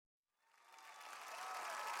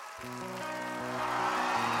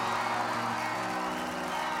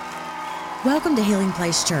Welcome to Healing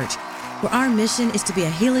Place Church, where our mission is to be a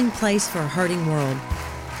healing place for a hurting world.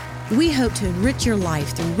 We hope to enrich your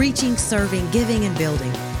life through reaching, serving, giving, and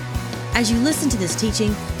building. As you listen to this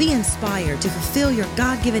teaching, be inspired to fulfill your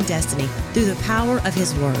God-given destiny through the power of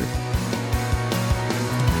His Word.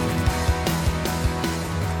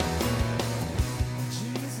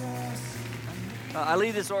 I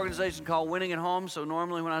lead this organization called Winning at Home, so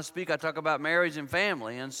normally when I speak, I talk about marriage and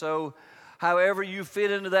family. And so however you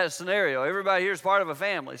fit into that scenario, everybody here is part of a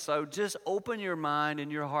family. So just open your mind and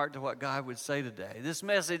your heart to what God would say today. This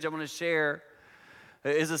message I'm going to share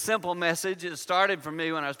is a simple message. It started for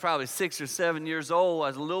me when I was probably 6 or 7 years old. I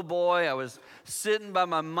was a little boy. I was sitting by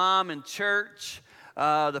my mom in church.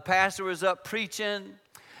 The pastor was up preaching.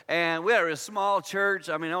 And we had a small church.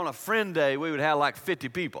 I mean, on a friend day, we would have like 50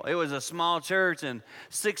 people. It was a small church in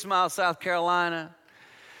 6 Mile, South Carolina.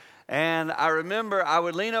 And I remember I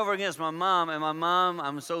would lean over against my mom, and my mom,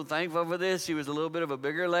 I'm so thankful for this. She was a little bit of a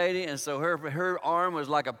bigger lady, and so her arm was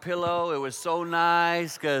like a pillow. It was so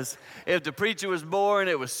nice because if the preacher was boring,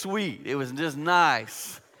 it was sweet. It was just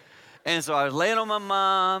nice. And so I was laying on my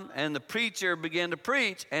mom, and the preacher began to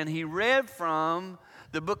preach, and he read from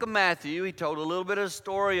the book of Matthew. He told a little bit of a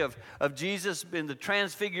story of Jesus in the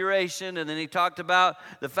transfiguration, and then he talked about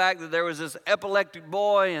the fact that there was this epileptic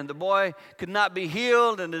boy, and the boy could not be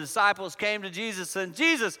healed, and the disciples came to Jesus and,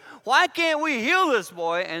 Jesus, why can't we heal this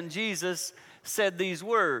boy? And Jesus said these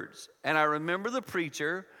words. And I remember the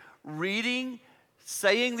preacher reading,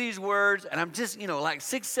 saying these words, and I'm just, like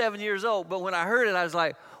 6, 7 years old, but when I heard it, I was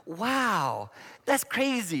like, wow, that's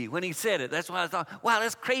crazy when he said it. That's why I thought, wow,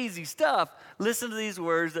 that's crazy stuff. Listen to these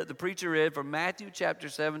words that the preacher read from Matthew chapter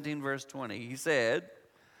 17, verse 20. He said,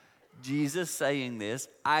 Jesus saying this,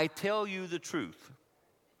 I tell you the truth.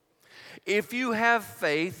 If you have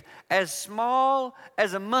faith as small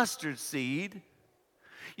as a mustard seed,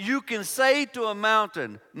 you can say to a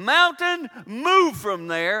mountain, mountain, move from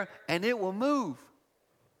there, and it will move.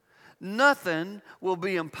 Nothing will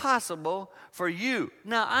be impossible for you.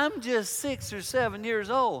 Now, I'm just 6 or 7 years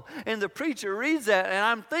old, and the preacher reads that, and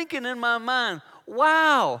I'm thinking in my mind,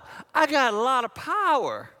 wow, I got a lot of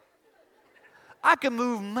power. I can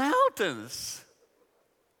move mountains.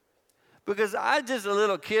 Because I just a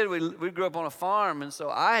little kid, we grew up on a farm, and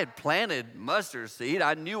so I had planted mustard seed.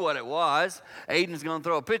 I knew what it was. Aiden's going to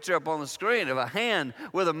throw a picture up on the screen of a hand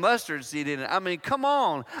with a mustard seed in it. I mean, come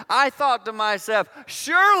on. I thought to myself,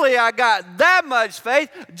 surely I got that much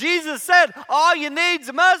faith. Jesus said, all you need is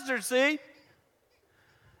a mustard seed.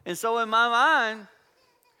 And so in my mind,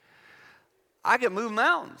 I could move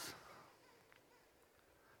mountains.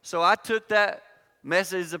 So I took that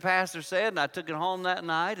message the pastor said, and I took it home that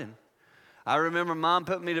night, and I remember Mom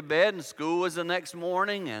put me to bed, and school was the next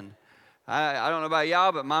morning, and I don't know about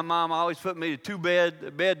y'all, but my mom always put me to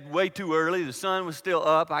bed way too early. The sun was still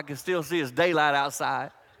up. I could still see it's daylight outside.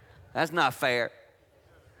 That's not fair.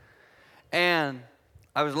 And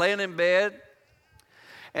I was laying in bed,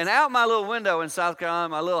 and out my little window in South Carolina,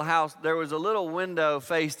 my little house, there was a little window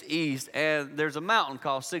faced east, and there's a mountain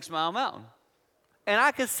called 6 Mile Mountain, and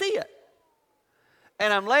I could see it.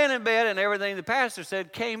 And I'm laying in bed, and everything the pastor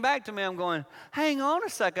said came back to me. I'm going, hang on a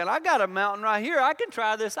second. I got a mountain right here. I can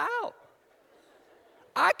try this out.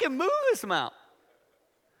 I can move this mountain.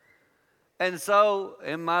 And so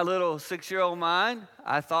in my little 6-year-old mind,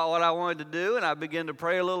 I thought what I wanted to do, and I began to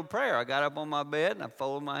pray a little prayer. I got up on my bed, and I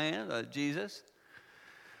folded my hands. Jesus,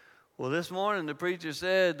 well, this morning the preacher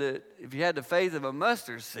said that if you had the faith of a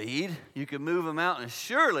mustard seed, you could move a mountain.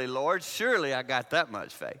 Surely, Lord, surely I got that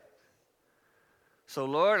much faith. So,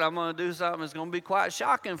 Lord, I'm going to do something that's going to be quite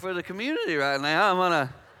shocking for the community right now.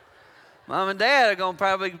 Mom and Dad are going to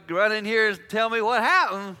probably run in here and tell me what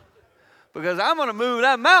happened because I'm going to move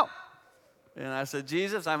that mountain. And I said,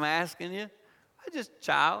 Jesus, I'm asking you. I just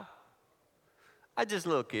a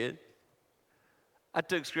little kid. I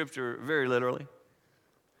took Scripture very literally.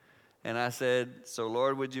 And I said, so,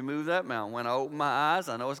 Lord, would you move that mountain? When I open my eyes,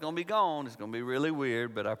 I know it's going to be gone. It's going to be really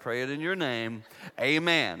weird, but I pray it in your name.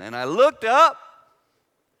 Amen. And I looked up.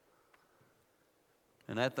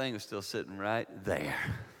 And that thing was still sitting right there.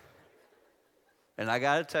 And I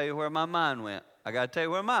got to tell you where my mind went.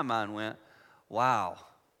 Wow.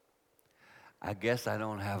 I guess I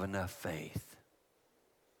don't have enough faith.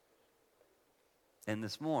 And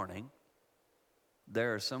this morning,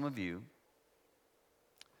 there are some of you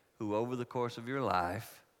who over the course of your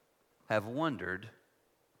life have wondered,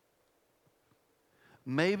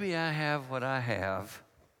 maybe I have what I have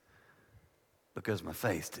because my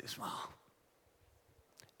faith's too small.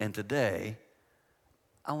 And today,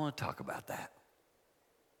 I want to talk about that.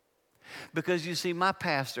 Because you see, my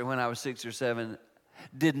pastor, when I was 6 or 7,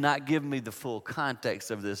 did not give me the full context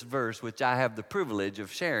of this verse, which I have the privilege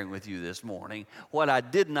of sharing with you this morning. What I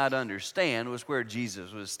did not understand was where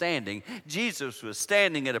Jesus was standing. Jesus was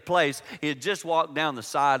standing at a place. He had just walked down the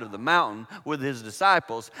side of the mountain with his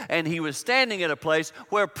disciples, and he was standing at a place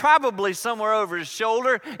where probably somewhere over his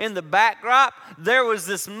shoulder in the backdrop, there was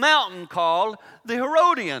this mountain called the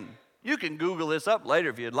Herodian. You can Google this up later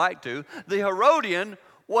if you'd like to. The Herodian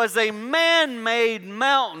was a man-made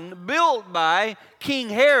mountain built by King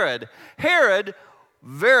Herod. Herod,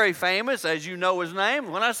 very famous, as you know his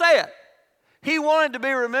name when I say it. He wanted to be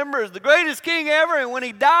remembered as the greatest king ever, and when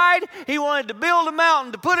he died, he wanted to build a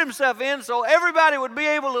mountain to put himself in so everybody would be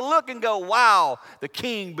able to look and go, wow, the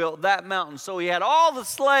king built that mountain. So he had all the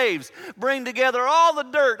slaves bring together all the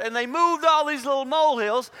dirt, and they moved all these little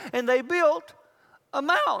molehills, and they built a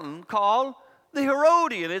mountain called the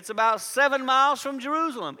Herodian. It's about 7 miles from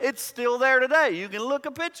Jerusalem. It's still there today. You can look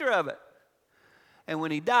a picture of it. And when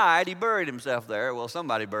he died, he buried himself there. Well,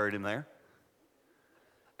 somebody buried him there.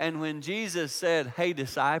 And when Jesus said, hey,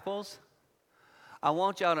 disciples, I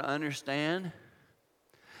want y'all to understand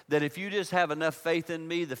that if you just have enough faith in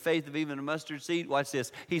me, the faith of even a mustard seed, watch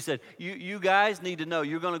this. He said, you guys need to know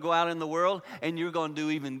you're going to go out in the world and you're going to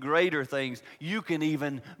do even greater things. You can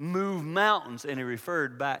even move mountains. And he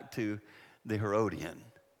referred back to the Herodian.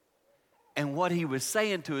 And what he was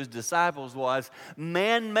saying to his disciples was,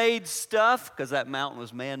 man-made stuff, because that mountain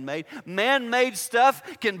was man-made stuff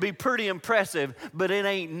can be pretty impressive, but it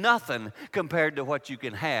ain't nothing compared to what you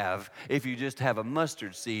can have if you just have a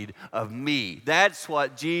mustard seed of me. That's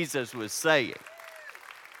what Jesus was saying.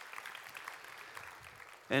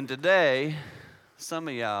 And today, some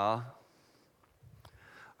of y'all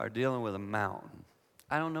are dealing with a mountain.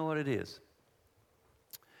 I don't know what it is.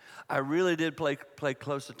 I really did pay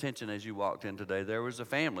close attention as you walked in today. There was a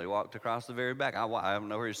family walked across the very back. I don't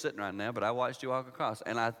know where you're sitting right now, but I watched you walk across.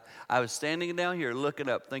 And I was standing down here looking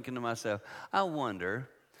up, thinking to myself, I wonder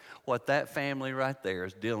what that family right there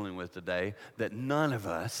is dealing with today that none of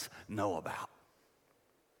us know about.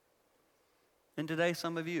 And today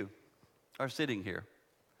some of you are sitting here,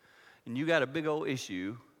 and you got a big old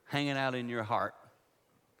issue hanging out in your heart,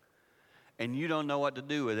 and you don't know what to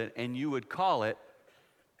do with it, and you would call it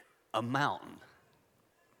a mountain.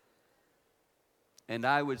 And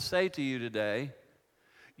I would say to you today,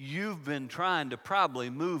 you've been trying to probably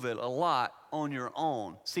move it a lot on your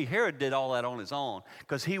own. See, Herod did all that on his own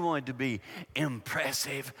because he wanted to be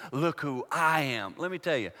impressive. Look who I am. Let me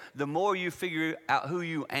tell you, the more you figure out who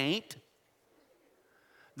you ain't,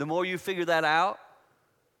 the more you figure that out,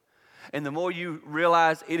 and the more you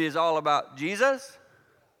realize it is all about Jesus,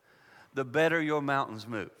 the better your mountains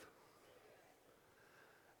move.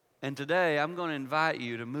 And today, I'm going to invite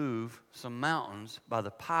you to move some mountains by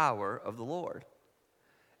the power of the Lord.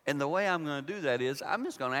 And the way I'm going to do that is I'm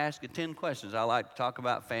just going to ask you 10 questions. I like to talk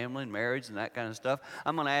about family and marriage and that kind of stuff.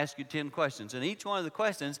 I'm going to ask you 10 questions. And each one of the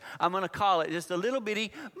questions, I'm going to call it just a little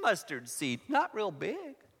bitty mustard seed, not real big.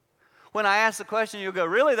 When I ask the question, you'll go,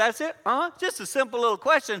 really, that's it? Just a simple little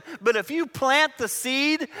question. But if you plant the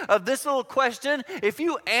seed of this little question, if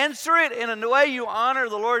you answer it in a way you honor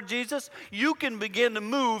the Lord Jesus, you can begin to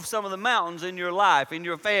move some of the mountains in your life, in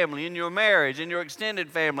your family, in your marriage, in your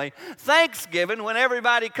extended family. Thanksgiving, when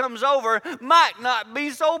everybody comes over, might not be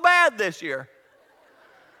so bad this year.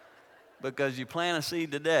 Because you plant a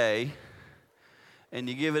seed today, and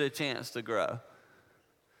you give it a chance to grow.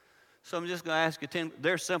 So I'm just going to ask you 10,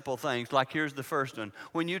 they're simple things, like here's the first one.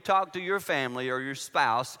 When you talk to your family or your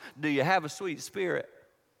spouse, do you have a sweet spirit?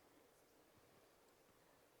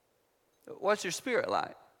 What's your spirit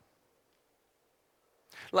like?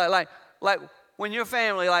 Like when your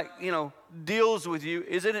family, deals with you,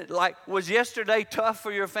 isn't it like, was yesterday tough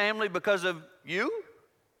for your family because of you?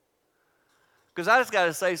 Because I just got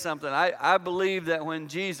to say something. I believe that when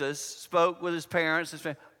Jesus spoke with his parents, his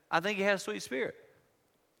family, I think he had a sweet spirit.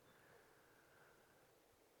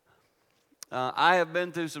 I have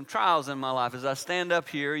been through some trials in my life. As I stand up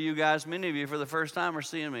here, you guys, many of you for the first time are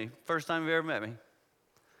seeing me. First time you've ever met me.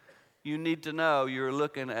 You need to know you're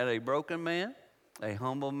looking at a broken man, a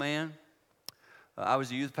humble man. I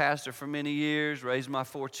was a youth pastor for many years, raised my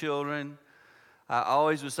 4 children. I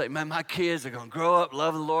always would say, man, my kids are going to grow up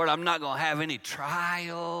loving the Lord. I'm not going to have any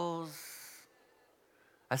trials.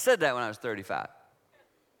 I said that when I was 35.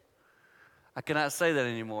 I cannot say that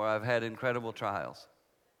anymore. I've had incredible trials.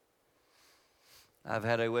 I've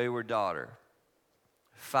had a wayward daughter.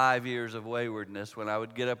 5 years of waywardness when I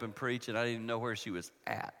would get up and preach and I didn't even know where she was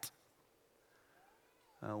at.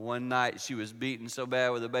 One night she was beaten so bad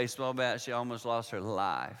with a baseball bat she almost lost her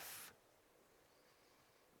life.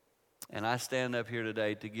 And I stand up here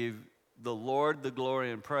today to give the Lord the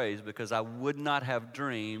glory and praise, because I would not have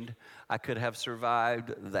dreamed I could have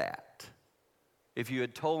survived that. If you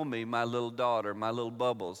had told me my little daughter, my little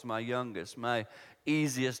Bubbles, my youngest, my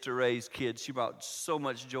easiest to raise kid, she brought so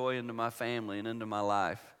much joy into my family and into my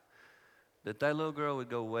life, that little girl would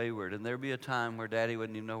go wayward, and there'd be a time where Daddy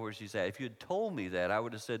wouldn't even know where she's at. If you had told me that, I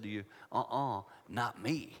would have said to you, not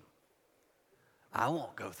me. I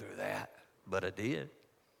won't go through that. But I did.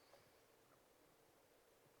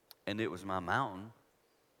 And it was my mountain.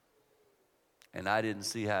 And I didn't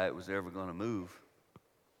see how it was ever going to move.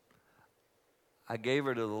 I gave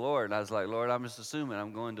her to the Lord, and I was like, Lord, I'm just assuming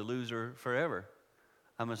I'm going to lose her forever.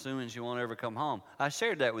 I'm assuming she won't ever come home. I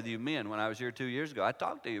shared that with you men when I was here 2 years ago. I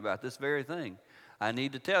talked to you about this very thing. I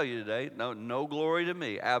need to tell you today, no glory to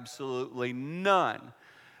me, absolutely none.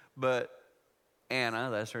 But Anna,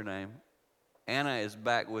 that's her name, Anna is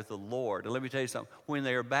back with the Lord. And let me tell you something. When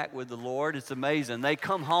they are back with the Lord, it's amazing. They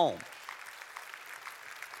come home.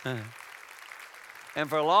 And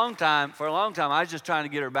for a long time, I was just trying to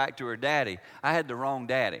get her back to her daddy. I had the wrong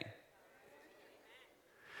daddy.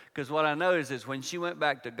 Because what I noticed is when she went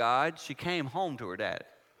back to God, she came home to her daddy.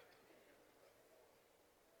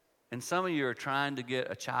 And some of you are trying to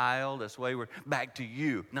get a child that's wayward back to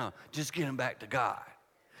you. No, just get them back to God.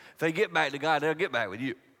 If they get back to God, they'll get back with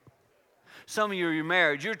you. Some of you are your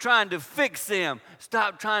marriage. You're trying to fix them.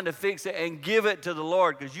 Stop trying to fix it and give it to the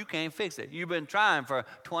Lord, because you can't fix it. You've been trying for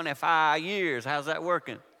 25 years. How's that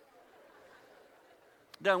working?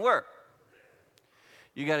 Doesn't work.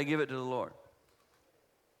 You got to give it to the Lord.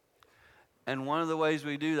 And one of the ways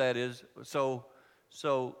we do that is, so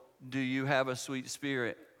do you have a sweet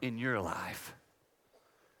spirit in your life?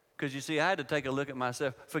 Because you see, I had to take a look at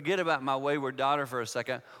myself. Forget about my wayward daughter for a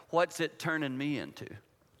second. What's it turning me into?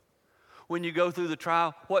 When you go through the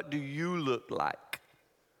trial, what do you look like?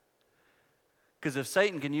 Because if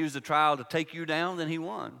Satan can use the trial to take you down, then he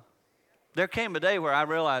won. There came a day where I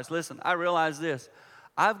realized this.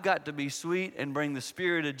 I've got to be sweet and bring the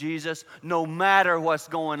Spirit of Jesus no matter what's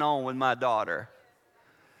going on with my daughter.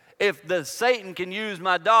 If Satan can use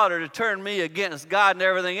my daughter to turn me against God and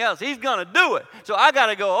everything else, he's going to do it. So I got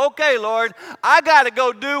to go, okay, Lord, I got to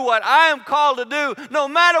go do what I am called to do. No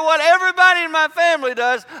matter what everybody in my family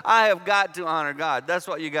does, I have got to honor God. That's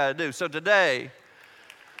what you got to do. So today,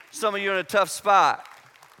 some of you are in a tough spot.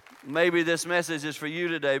 Maybe this message is for you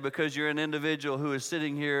today because you're an individual who is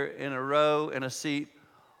sitting here in a row in a seat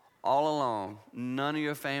all alone. None of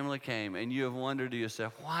your family came, and you have wondered to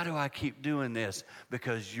yourself, why do I keep doing this?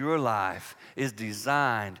 Because your life is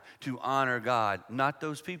designed to honor God, not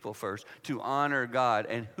those people first, to honor God.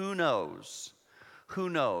 And who knows,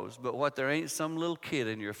 but what there ain't some little kid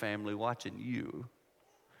in your family watching you,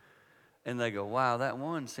 and they go, wow, that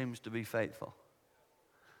one seems to be faithful.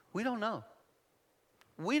 We don't know.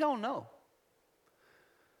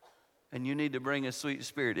 And you need to bring a sweet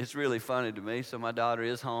spirit. It's really funny to me. So my daughter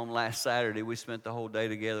is home. Last Saturday, we spent the whole day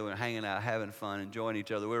together. We were hanging out, having fun, enjoying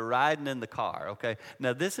each other. We were riding in the car, okay?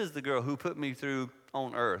 Now, this is the girl who put me through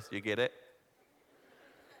on earth. You get it?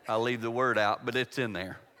 I'll leave the word out, but it's in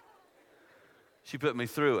there. She put me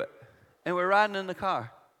through it. And we're riding in the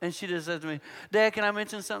car. And she just said to me, Dad, can I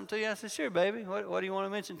mention something to you? I said, sure, baby. What do you want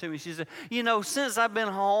to mention to me? She said, since I've been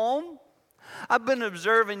home, I've been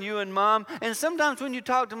observing you and Mom, and sometimes when you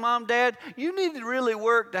talk to Mom, Dad, you need to really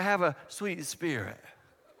work to have a sweet spirit.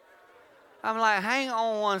 I'm like, hang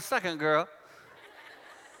on one second, girl.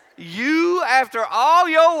 You, after all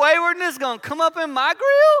your waywardness, going to come up in my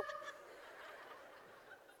grill?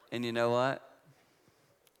 And you know what?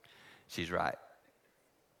 She's right.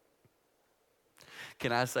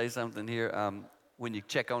 Can I say something here? When you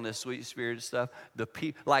check on this sweet spirit stuff,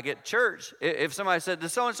 like at church, if somebody said,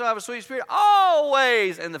 does so-and-so have a sweet spirit?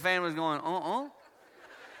 Always. And the family's going,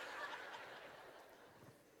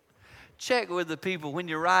 Check with the people. When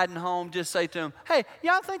you're riding home, just say to them, hey,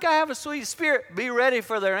 y'all think I have a sweet spirit? Be ready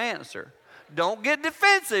for their answer. Don't get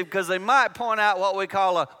defensive, because they might point out what we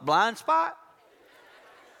call a blind spot.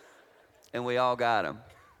 And we all got them.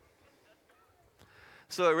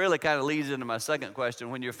 So it really kind of leads into my second question.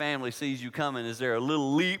 When your family sees you coming, is there a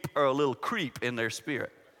little leap or a little creep in their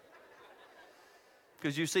spirit?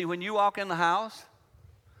 Because you see, when you walk in the house,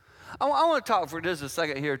 I want to talk for just a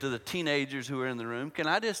second here to the teenagers who are in the room. Can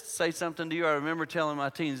I just say something to you? I remember telling my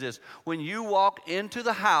teens this. When you walk into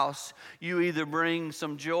the house, you either bring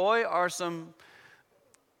some joy or some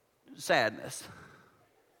sadness.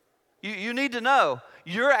 You need to know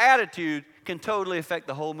your attitude can totally affect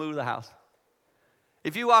the whole mood of the house.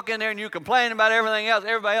 If you walk in there and you complain about everything else,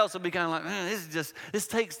 everybody else will be kind of like, man, this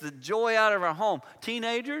takes the joy out of our home.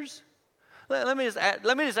 Teenagers, let me just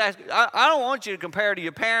ask you. I don't want you to compare to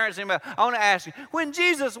your parents. Anybody. I want to ask you, when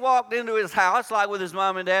Jesus walked into his house, like with his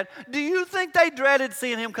mom and dad, do you think they dreaded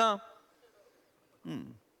seeing him come?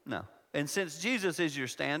 No. And since Jesus is your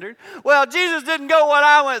standard, well, Jesus didn't go what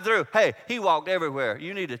I went through. Hey, he walked everywhere.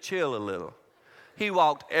 You need to chill a little. He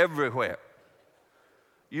walked everywhere.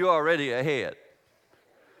 You're already ahead.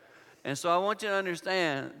 And so I want you to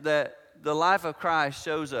understand that the life of Christ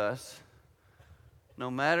shows us, no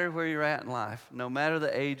matter where you're at in life, no matter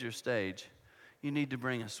the age or stage, you need to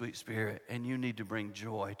bring a sweet spirit and you need to bring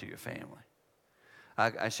joy to your family.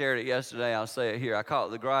 I shared it yesterday. I'll say it here. I call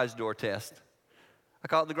it the garage door test.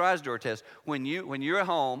 When you're at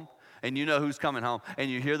home and you know who's coming home and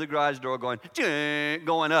you hear the garage door going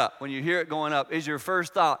up, when you hear it going up, is your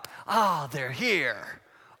first thought, they're here.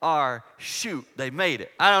 Or, shoot, they made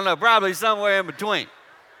it. I don't know, probably somewhere in between.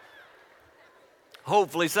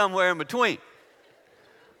 Hopefully somewhere in between.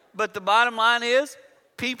 But the bottom line is,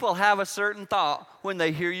 people have a certain thought when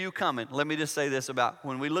they hear you coming. Let me just say this about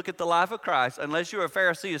when we look at the life of Christ, unless you're a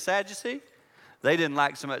Pharisee or Sadducee, they didn't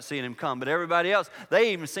like so much seeing him come. But everybody else,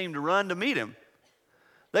 they even seemed to run to meet him.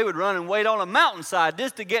 They would run and wait on a mountainside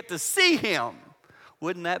just to get to see him.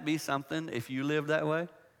 Wouldn't that be something if you lived that way?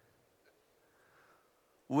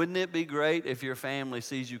 Wouldn't it be great if your family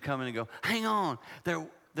sees you coming and go, hang on,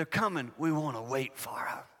 they're coming. We want to wait for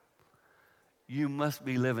them. You must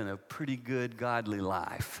be living a pretty good, godly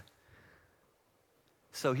life.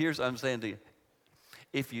 So here's what I'm saying to you.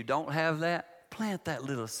 If you don't have that, plant that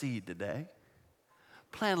little seed today.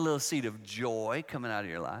 Plant a little seed of joy coming out of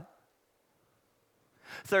your life.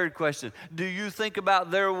 Third question, do you think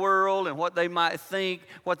about their world and what they might think,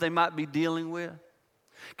 what they might be dealing with?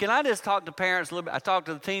 Can I just talk to parents a little bit? I talked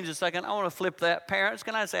to the teens a second. I want to flip that. Parents,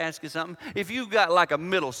 can I just ask you something? If you've got like a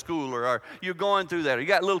middle schooler or you're going through that or you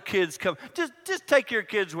got little kids come, just take your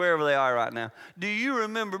kids wherever they are right now. Do you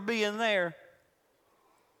remember being there?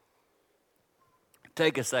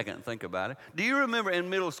 Take a second and think about it. Do you remember in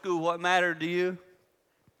middle school what mattered to you?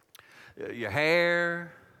 Your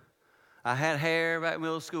hair. I had hair back in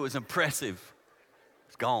middle school. It's impressive.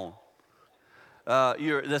 It's gone.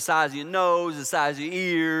 The size of your nose, the size of your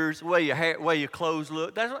ears, the way your clothes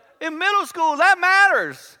look. In middle school, that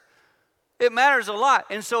matters. It matters a lot.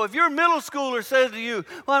 And so if your middle schooler says to you,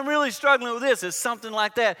 well, I'm really struggling with this, it's something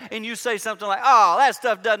like that, and you say something like, oh, that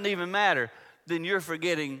stuff doesn't even matter, then you're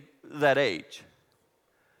forgetting that age.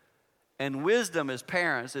 And wisdom as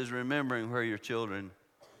parents is remembering where your children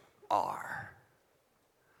are.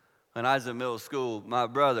 When I was in middle school, my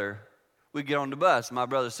brother, we'd get on the bus. My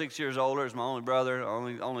brother's 6 years older. It's my only brother,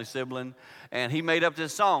 only sibling. And he made up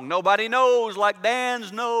this song, Nobody Knows Like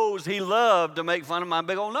Dan's Nose. He loved to make fun of my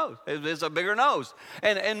big old nose. It's a bigger nose.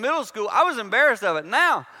 And in middle school, I was embarrassed of it.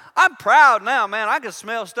 Now, I'm proud now, man. I can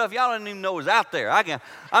smell stuff y'all didn't even know was out there.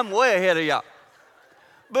 I'm way ahead of y'all.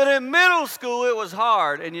 But in middle school, it was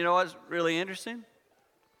hard. And you know what's really interesting?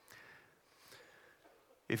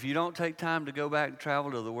 If you don't take time to go back and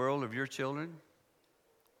travel to the world of your children,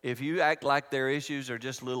 if you act like their issues are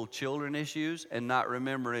just little children issues and not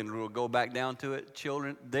remembering, we'll go back down to it,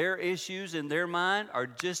 children, their issues in their mind are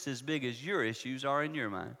just as big as your issues are in your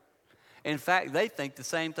mind. In fact, they think the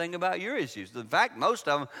same thing about your issues. In fact, most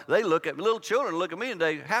of them, they look at little children, look at me and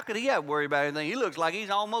say, how could he have to worry about anything? He looks like he's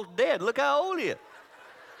almost dead. Look how old he is.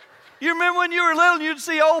 You remember when you were little and you'd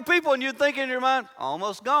see old people and you'd think in your mind,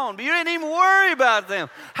 almost gone. But you didn't even worry about them.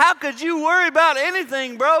 How could you worry about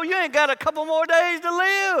anything, bro? You ain't got a couple more days to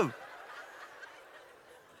live.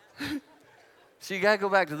 So you got to go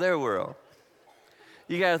back to their world.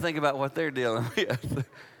 You got to think about what they're dealing with.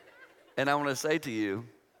 And I want to say to you,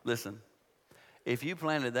 listen, if you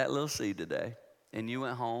planted that little seed today and you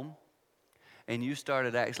went home and you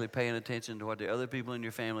started actually paying attention to what the other people in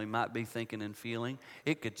your family might be thinking and feeling,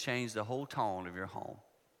 it could change the whole tone of your home.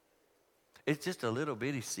 It's just a little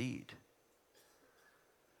bitty seed.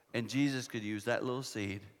 And Jesus could use that little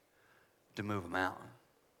seed to move a mountain.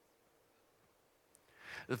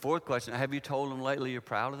 The fourth question, have you told them lately you're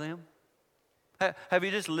proud of them? Have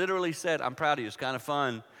you just literally said, I'm proud of you? It's kind of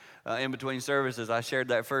fun. In between services, I shared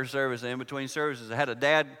that first service, and in between services, I had a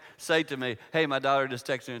dad say to me, hey, my daughter just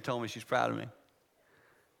texted me and told me she's proud of me.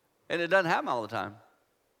 And it doesn't happen all the time.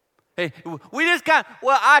 Hey, we just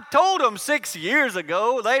I told them 6 years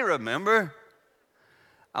ago. They remember.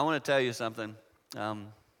 I want to tell you something.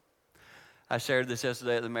 I shared this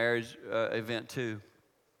yesterday at the marriage event too.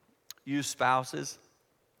 You spouses,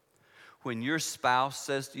 when your spouse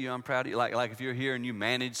says to you, I'm proud of you, like if you're here and you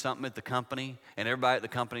manage something at the company and everybody at the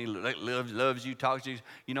company loves you, talks to you,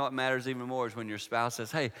 you know what matters even more is when your spouse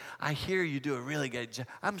says, hey, I hear you do a really good job.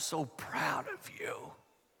 I'm so proud of you.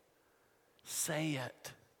 say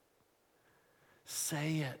it.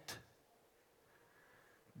 Say it.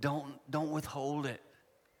 Don't withhold it.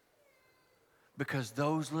 Because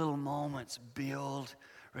those little moments build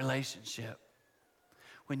relationship.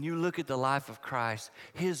 When you look at the life of Christ,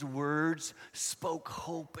 his words spoke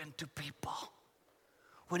hope into people.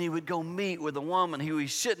 When he would go meet with a woman who he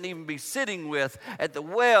shouldn't even be sitting with at the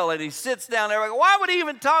well, and he sits down there, like, why would he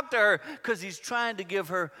even talk to her? Because he's trying to give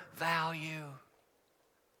her value.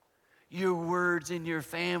 Your words in your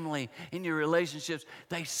family, in your relationships,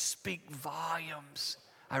 they speak volumes.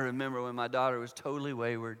 I remember when my daughter was totally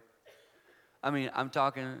wayward. I mean, I'm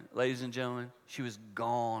talking, ladies and gentlemen, she was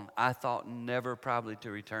gone. I thought never probably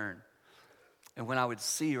to return. And when I would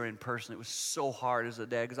see her in person, it was so hard as a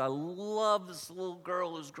dad because I love this little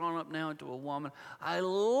girl who's grown up now into a woman. I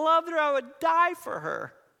loved her. I would die for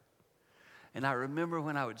her. And I remember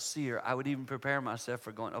when I would see her, I would even prepare myself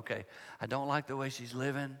for going, okay, I don't like the way she's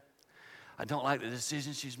living. I don't like the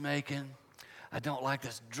decisions she's making. I don't like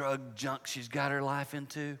this drug junk she's got her life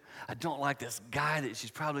into. I don't like this guy that she's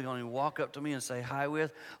probably going to walk up to me and say hi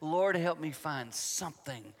with. Lord, help me find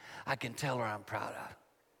something I can tell her I'm proud of.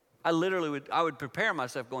 I would prepare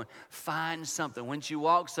myself going, find something. When she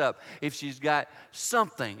walks up, if she's got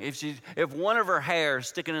something, if one of her hair is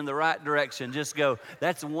sticking in the right direction, just go,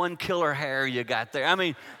 that's one killer hair you got there. I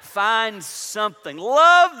mean, find something.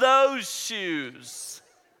 Love those shoes.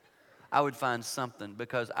 I would find something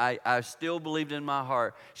because I still believed in my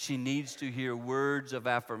heart she needs to hear words of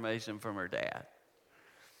affirmation from her dad.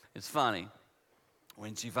 It's funny,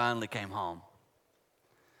 when she finally came home,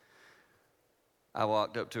 I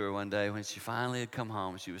walked up to her one day when she finally had come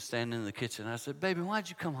home. She was standing in the kitchen. I said, baby, why'd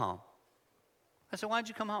you come home? I said, why'd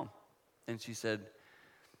you come home? And she said,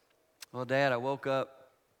 well, Dad, I woke up.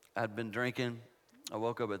 I'd been drinking. I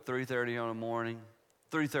woke up at 3:30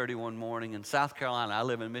 one morning in South Carolina. I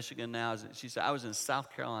live in Michigan now. She said, I was in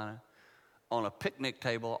South Carolina on a picnic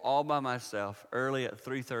table all by myself. Early at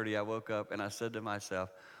 3:30, I woke up and I said to myself,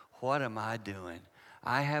 what am I doing?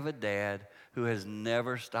 I have a dad who has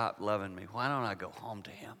never stopped loving me. Why don't I go home to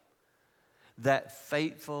him? That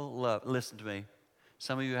faithful love. Listen to me.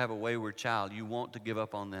 Some of you have a wayward child. You want to give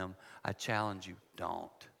up on them. I challenge you, don't.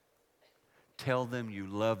 Tell them you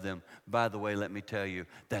love them. By the way, let me tell you,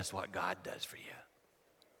 that's what God does for you.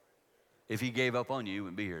 If he gave up on you, you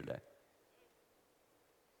wouldn't be here today.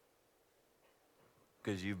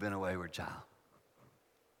 Because you've been a wayward child.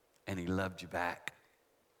 And he loved you back.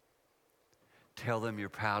 Tell them you're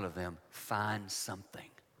proud of them. Find something.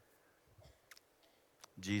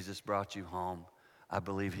 Jesus brought you home. I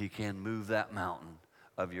believe he can move that mountain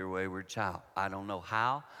of your wayward child. I don't know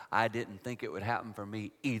how. I didn't think it would happen for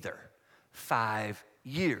me either. 5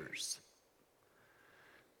 years.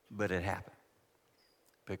 But it happened.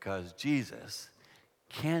 Because Jesus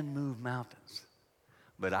can move mountains,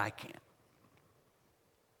 but I can't.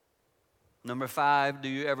 Number 5, do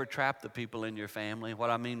you ever trap the people in your family? What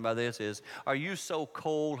I mean by this is, are you so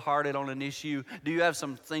cold-hearted on an issue? Do you have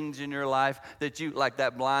some things in your life that you, like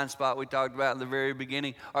that blind spot we talked about in the very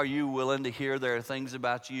beginning, are you willing to hear there are things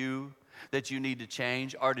about you that you need to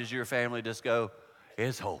change? Or does your family just go,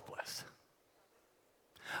 it's hopeless?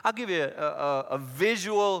 I'll give you a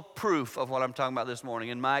visual proof of what I'm talking about this morning.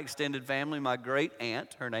 In my extended family, my great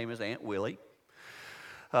aunt, her name is Aunt Willie.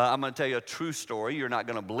 I'm going to tell you a true story. You're not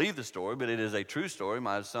going to believe the story, but it is a true story.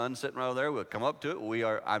 My son sitting right over there, we'll come up to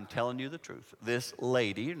it. I'm telling you the truth. This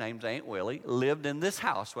lady, her name's Aunt Willie, lived in this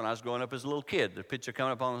house when I was growing up as a little kid. The picture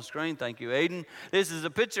coming up on the screen. Thank you, Aiden. This is a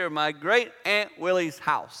picture of my great Aunt Willie's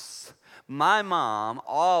house. My mom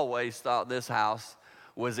always thought this house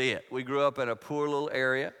was it. We grew up in a poor little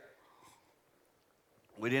area.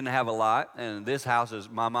 We didn't have a lot, and this house is,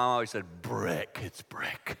 my mom always said, brick, it's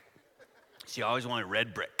brick. She always wanted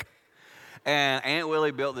red brick. And Aunt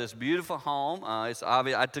Willie built this beautiful home. It's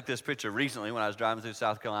obvious. I took this picture recently when I was driving through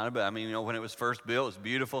South Carolina, but I mean, when it was first built, it was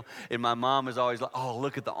beautiful. And my mom was always like, oh,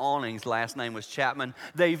 look at the awnings. Last name was Chapman.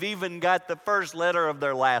 They've even got the first letter of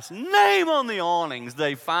their last name on the awnings.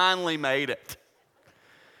 They finally made it.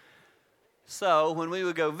 So when we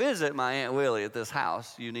would go visit my Aunt Willie at this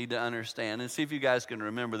house, you need to understand, and see if you guys can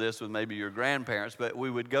remember this with maybe your grandparents, but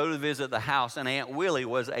we would go to visit the house, and Aunt Willie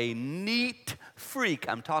was a neat freak.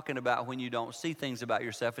 I'm talking about when you don't see things about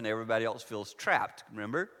yourself and everybody else feels trapped,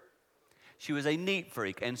 remember? She was a neat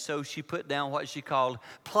freak, and so she put down what she called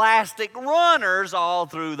plastic runners all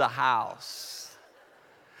through the house.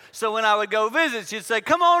 So when I would go visit, she'd say,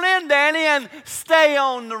 come on in, Danny, and stay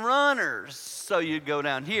on the runners. So you'd go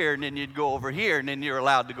down here, and then you'd go over here, and then you're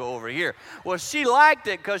allowed to go over here. Well, she liked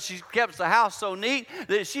it because she kept the house so neat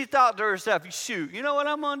that she thought to herself, shoot, you know what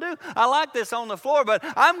I'm going to do? I like this on the floor, but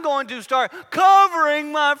I'm going to start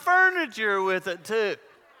covering my furniture with it too.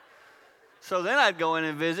 So then I'd go in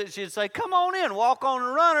and visit. She'd say, come on in, walk on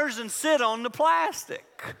the runners, and sit on the plastic.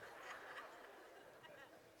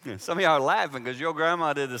 Some of y'all are laughing because your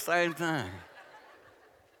grandma did the same thing.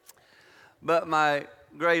 But my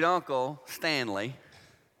great uncle, Stanley,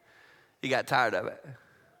 he got tired of it.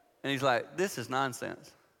 And he's like, this is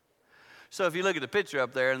nonsense. So if you look at the picture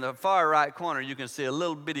up there, in the far right corner, you can see a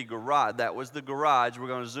little bitty garage. That was the garage. We're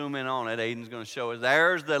going to zoom in on it. Aiden's going to show us.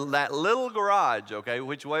 There's that little garage, okay,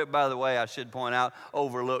 which, by the way, I should point out,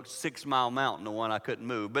 overlooks 6 Mile Mountain, the one I couldn't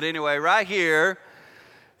move. But anyway, right here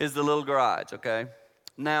is the little garage, okay?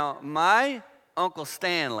 Now, my Uncle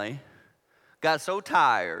Stanley got so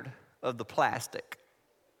tired of the plastic.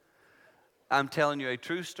 I'm telling you a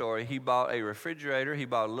true story. He bought a refrigerator, he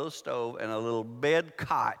bought a little stove, and a little bed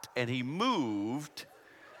cot, and he moved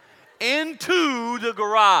into the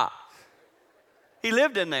garage. He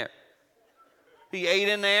lived in there. He ate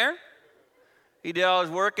in there. He did all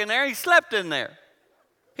his work in there. He slept in there.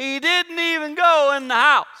 He didn't even go in the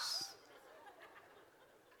house.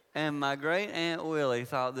 And my great Aunt Willie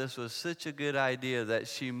thought this was such a good idea that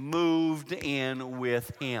she moved in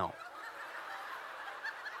with him.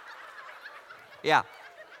 Yeah,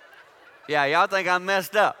 y'all think I'm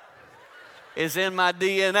messed up. It's in my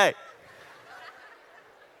DNA.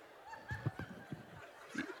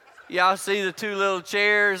 Y'all see the 2 little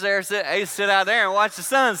chairs there? They sit out there and watch the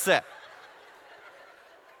sunset.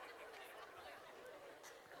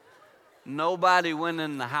 Nobody went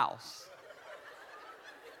in the house.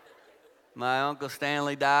 My Uncle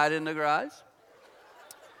Stanley died in the garage.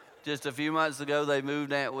 Just a few months ago, they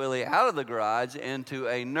moved Aunt Willie out of the garage into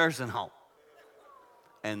a nursing home.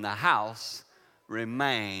 And the house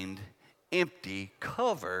remained empty,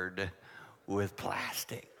 covered with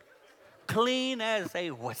plastic. Clean as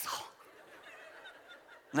a whistle.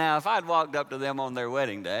 Now, if I'd walked up to them on their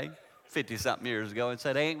wedding day, 50-something years ago, and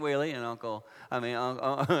said, Aunt Willie and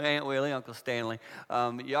Aunt Willie, Uncle Stanley,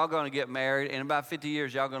 y'all going to get married. In about 50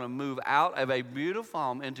 years, y'all going to move out of a beautiful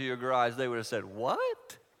home into your garage. They would have said,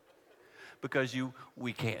 what? Because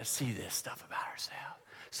we can't see this stuff about ourselves.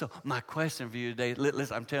 So my question for you today,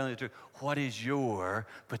 listen, I'm telling you the truth. What is your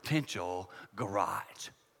potential garage?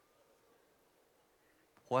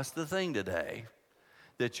 What's the thing today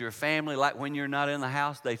that your family, like when you're not in the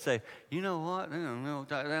house, they say, you know what,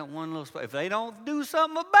 that one little space. If they don't do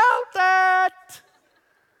something about that,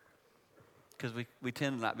 because we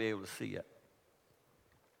tend to not be able to see it.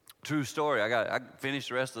 True story. I finished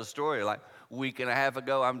the rest of the story like a week and a half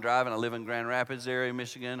ago. I'm driving. I live in Grand Rapids area,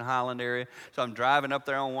 Michigan, Highland area. So I'm driving up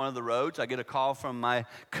there on one of the roads. I get a call from my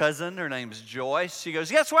cousin. Her name's Joyce. She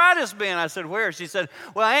goes, guess where I just been? I said, where? She said,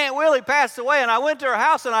 well, Aunt Willie passed away, and I went to her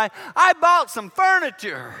house, and I bought some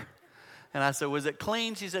furniture. And I said, was it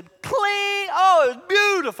clean? She said, clean. Oh, it was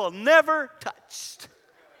beautiful. Never touched.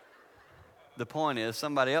 The point is,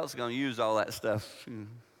 somebody else is going to use all that stuff.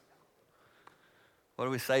 What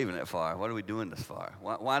are we saving it for? What are we doing this for?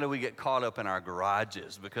 Why do we get caught up in our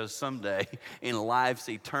garages? Because someday in life's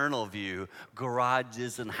eternal view,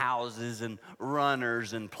 garages and houses and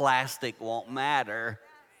runners and plastic won't matter.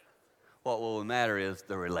 What will matter is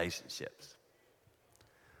the relationships.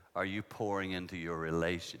 Are you pouring into your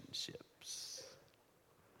relationships?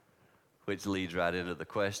 Which leads right into the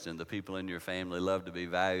question, the people in your family love to be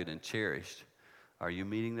valued and cherished. Are you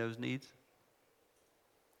meeting those needs?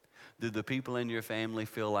 Do the people in your family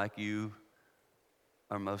feel like you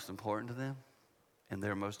are most important to them and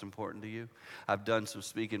they're most important to you? I've done some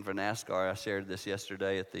speaking for NASCAR. I shared this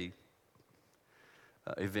yesterday at the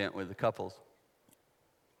event with the couples.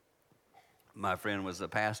 My friend was the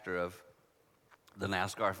pastor of the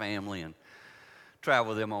NASCAR family and travel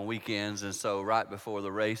with them on weekends, and so right before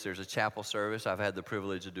the race there's a chapel service. I've had the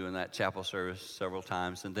privilege of doing that chapel service several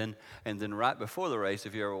times, and then right before the race,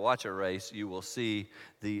 if you ever watch a race, you will see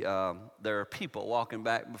there are people walking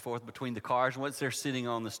back and forth between the cars. Once they're sitting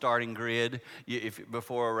on the starting grid,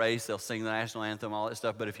 before a race they'll sing the national anthem, all that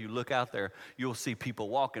stuff, but if you look out there you'll see people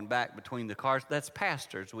walking back between the cars. That's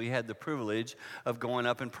pastors. We had the privilege of going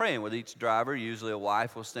up and praying with each driver. Usually a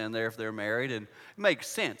wife will stand there if they're married, and it makes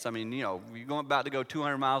sense. I mean, you're about to go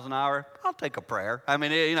 200 miles an hour, I'll take a prayer. I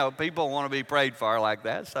mean, people want to be prayed for like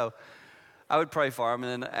that. So I would pray for them.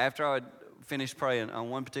 And then after I would finish praying, on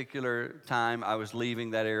one particular time, I was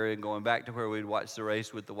leaving that area and going back to where we'd watch the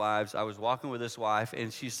race with the wives. I was walking with this wife,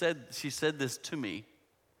 and she said this to me.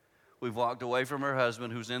 We've walked away from her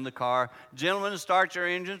husband who's in the car. Gentlemen, start your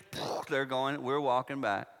engines. They're going. We're walking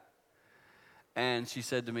back. And she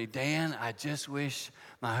said to me, Dan, I just wish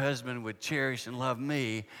my husband would cherish and love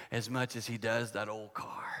me as much as he does that old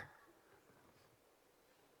car.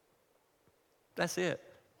 That's it.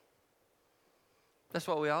 That's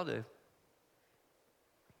what we all do.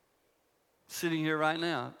 Sitting here right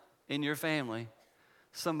now in your family,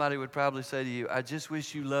 somebody would probably say to you, I just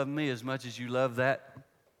wish you loved me as much as you love that.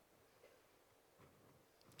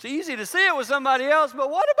 It's easy to see it with somebody else, but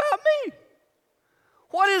what about me?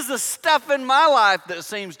 What is the stuff in my life that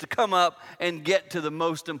seems to come up and get to the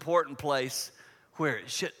most important place where it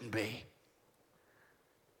shouldn't be?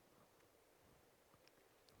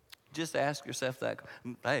 Just ask yourself that.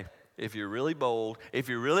 Hey, if you're really bold, if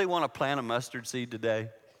you really want to plant a mustard seed today,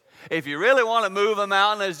 if you really want to move a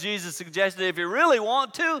mountain as Jesus suggested, if you really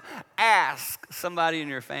want to, ask somebody in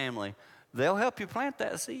your family. They'll help you plant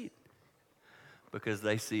that seed because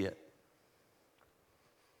they see it.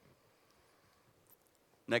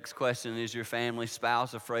 Next question, is your family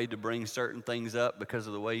spouse afraid to bring certain things up because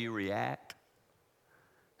of the way you react?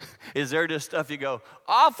 Is there just stuff you go,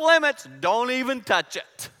 off limits, don't even touch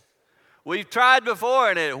it? We've tried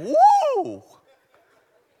before and it, woo!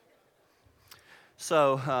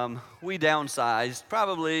 So we downsized.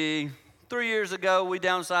 Probably 3 years ago, we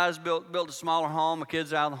downsized, built a smaller home. My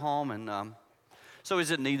kids are out of the home, and so we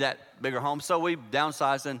didn't need that bigger home. So we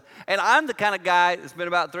downsized. And I'm the kind of guy, it's been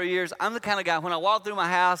about 3 years, I'm the kind of guy, when I walk through my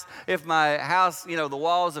house, if my house, the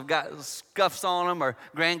walls have got scuffs on them or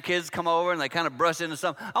grandkids come over and they kind of brush into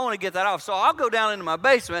something, I want to get that off. So I'll go down into my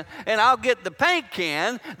basement and I'll get the paint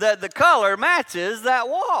can that the color matches that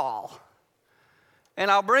wall. And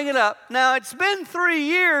I'll bring it up. Now, it's been 3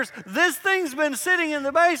 years. This thing's been sitting in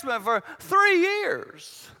the basement for 3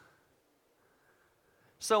 years.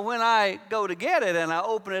 So when I go to get it and I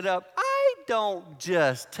open it up, I don't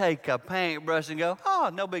just take a paintbrush and go,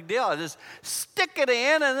 oh, no big deal. I just stick it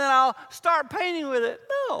in and then I'll start painting with it.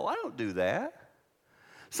 No, I don't do that.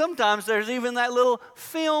 Sometimes there's even that little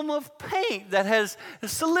film of paint that has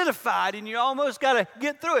solidified and you almost got to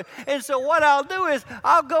get through it. And so what I'll do is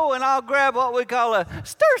I'll go and I'll grab what we call a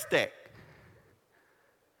stir stick.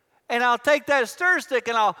 And I'll take that stir stick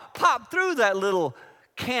and I'll pop through that little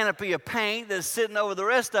canopy of paint that's sitting over the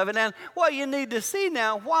rest of it. And what you need to see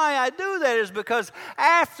now, why I do that is because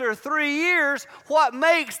after 3 years, what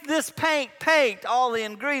makes this paint, all the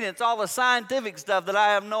ingredients, all the scientific stuff that I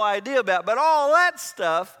have no idea about, but all that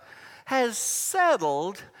stuff has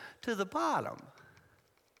settled to the bottom.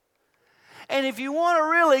 And if you want to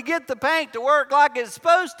really get the paint to work like it's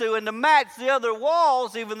supposed to and to match the other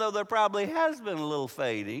walls, even though there probably has been a little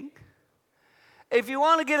fading, if you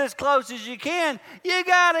want to get as close as you can, you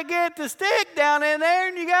got to get the stick down in there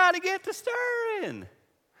and you got to get the stirring.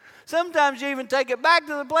 Sometimes you even take it back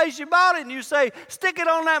to the place you bought it and you say, stick it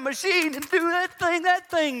on that machine and do that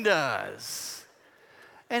thing does.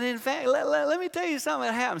 And in fact, let me tell you something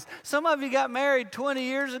that happens. Some of you got married 20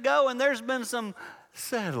 years ago and there's been some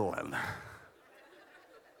settling.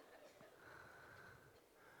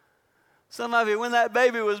 Some of you, when that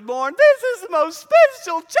baby was born, this is the most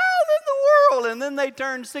special child in the world. And then they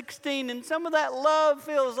turn 16, and some of that love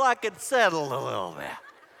feels like it's settled a little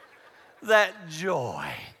bit. That joy.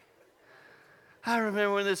 I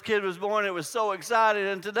remember when this kid was born, it was so exciting.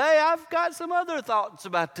 And today I've got some other thoughts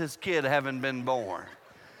about this kid having been born.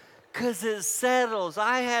 Because it settles.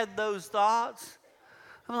 I had those thoughts.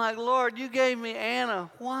 I'm like, Lord, you gave me Anna.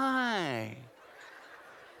 Why?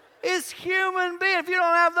 It's human being. If you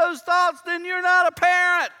don't have those thoughts, then you're not a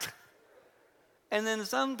parent. And then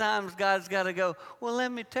sometimes God's got to go, well,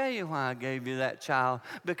 let me tell you why I gave you that child.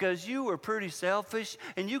 Because you were pretty selfish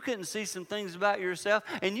and you couldn't see some things about yourself.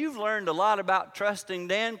 And you've learned a lot about trusting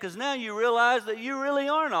Dan because now you realize that you really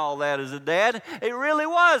aren't all that as a dad. It really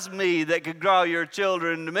was me that could draw your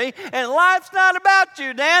children to me. And life's not about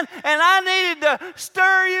you, Dan. And I needed to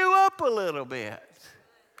stir you up a little bit.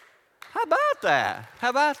 How about that? How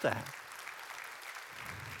about that?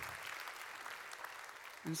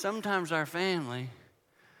 And sometimes our family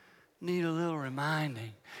need a little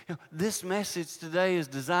reminding. This message today is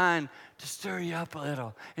designed to stir you up a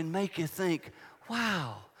little and make you think,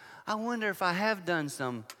 wow, I wonder if I have done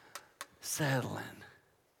some settling.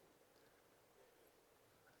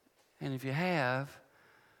 And if you have,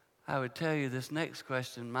 I would tell you this next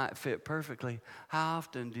question might fit perfectly. How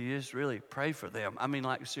often do you just really pray for them? I mean,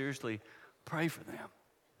 like seriously, pray for them.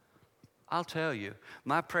 I'll tell you,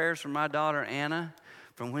 my prayers for my daughter Anna,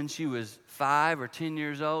 from when she was 5 or 10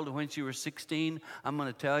 years old to when she was 16, I'm going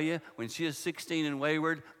to tell you, when she was 16 and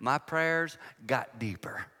wayward, my prayers got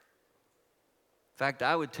deeper. fact,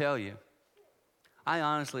 I would tell you, I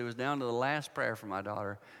honestly was down to the last prayer for my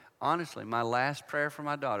daughter. Honestly, my last prayer for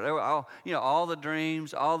my daughter. There were all the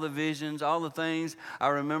dreams, all the visions, all the things. I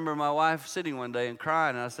remember my wife sitting one day and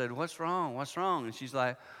crying, and I said, "What's wrong? What's wrong?" And she's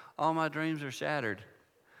like, "All my dreams are shattered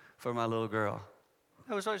for my little girl."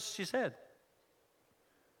 That was what she said.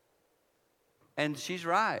 And she's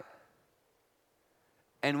right.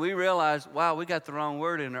 And we realized, wow, we got the wrong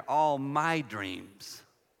word in there. All my dreams.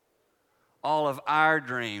 All of our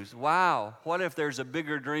dreams. Wow, what if there's a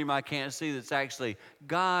bigger dream I can't see that's actually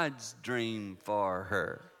God's dream for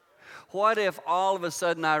her? What if all of a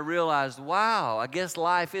sudden I realized, wow, I guess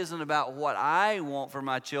life isn't about what I want for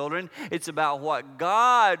my children. It's about what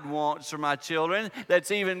God wants for my children that's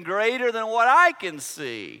even greater than what I can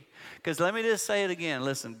see. Because let me just say it again.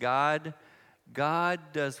 Listen, God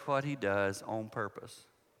does what he does on purpose.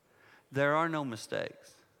 There are no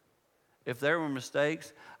mistakes. If there were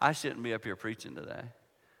mistakes, I shouldn't be up here preaching today,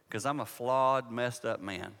 because I'm a flawed, messed up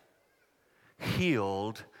man,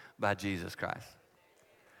 healed by Jesus Christ.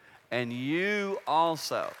 And you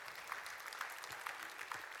also,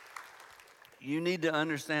 you need to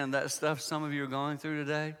understand that stuff some of you are going through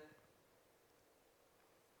today.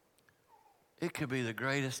 It could be the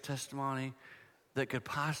greatest testimony that could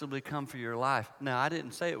possibly come for your life. Now, I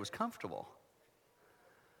didn't say it was comfortable.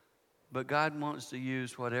 But God wants to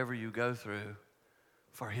use whatever you go through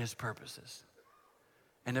for his purposes.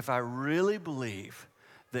 And if I really believe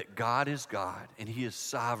that God is God and he is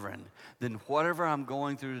sovereign, then whatever I'm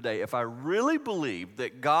going through today, if I really believe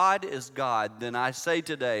that God is God, then I say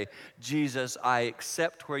today, Jesus, I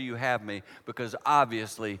accept where you have me, because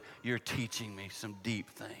obviously you're teaching me some deep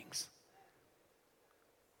things.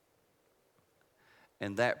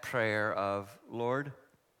 And that prayer of, Lord,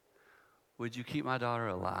 would you keep my daughter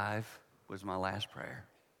alive, was my last prayer.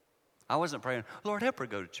 I wasn't praying, Lord, help her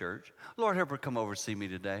go to church. Lord, help her come over and see me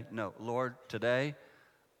today. No, Lord, today,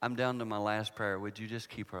 I'm down to my last prayer. Would you just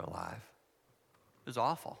keep her alive? It was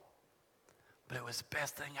awful, but it was the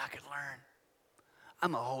best thing I could learn.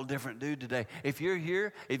 I'm a whole different dude today. If you're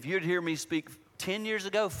here, if you'd hear me speak 10 years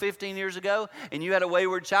ago, 15 years ago, and you had a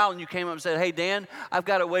wayward child, and you came up and said, hey, Dan, I've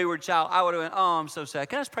got a wayward child, I would have been, oh, I'm so sad.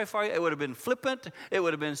 Can I just pray for you? It would have been flippant. It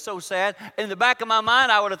would have been so sad. In the back of my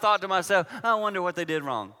mind, I would have thought to myself, I wonder what they did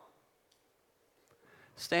wrong.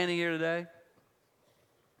 Standing here today,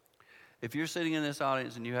 if you're sitting in this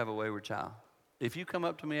audience and you have a wayward child, if you come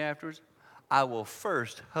up to me afterwards, I will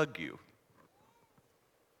first hug you.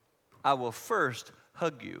 I will first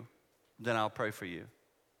hug you, then I'll pray for you.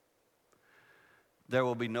 There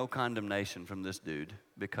will be no condemnation from this dude,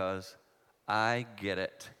 because I get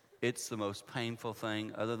it. It's the most painful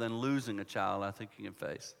thing other than losing a child I think you can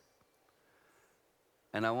face.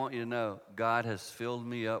 And I want you to know, God has filled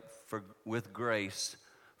me up with grace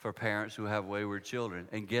for parents who have wayward children.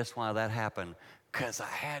 And guess why that happened? Because I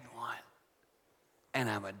had one. And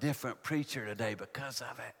I'm a different preacher today because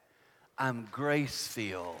of it. I'm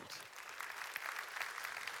grace-filled.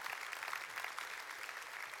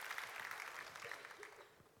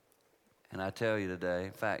 And I tell you today,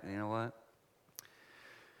 in fact, you know what?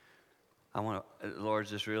 The Lord's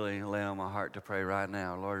just really laying on my heart to pray right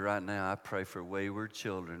now. Lord, right now I pray for wayward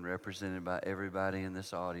children represented by everybody in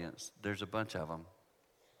this audience. There's a bunch of them.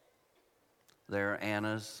 There are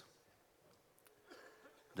Annas.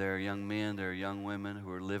 There are young men, there are young women who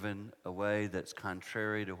are living a way that's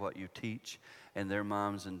contrary to what you teach. And their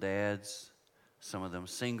moms and dads, some of them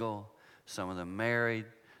single, some of them married,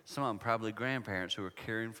 some of them probably grandparents who are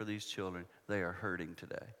caring for these children. They are hurting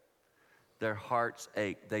today. Their hearts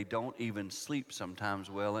ache. They don't even sleep sometimes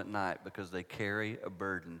well at night because they carry a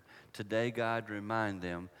burden. Today, God, remind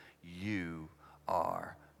them, you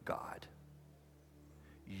are God.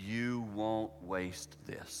 You won't waste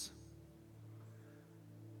this.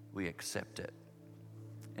 We accept it,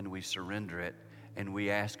 and we surrender it, and we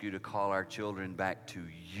ask you to call our children back to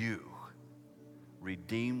you.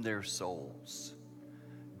 Redeem their souls.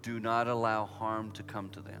 Do not allow harm to come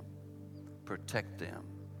to them. Protect them.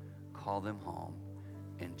 Call them home.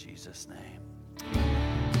 In Jesus' name.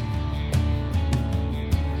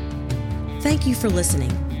 Thank you for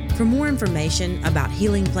listening. For more information about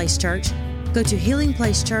Healing Place Church, go to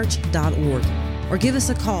healingplacechurch.org or give us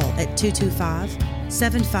a call at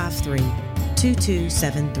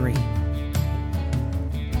 225-753-2273.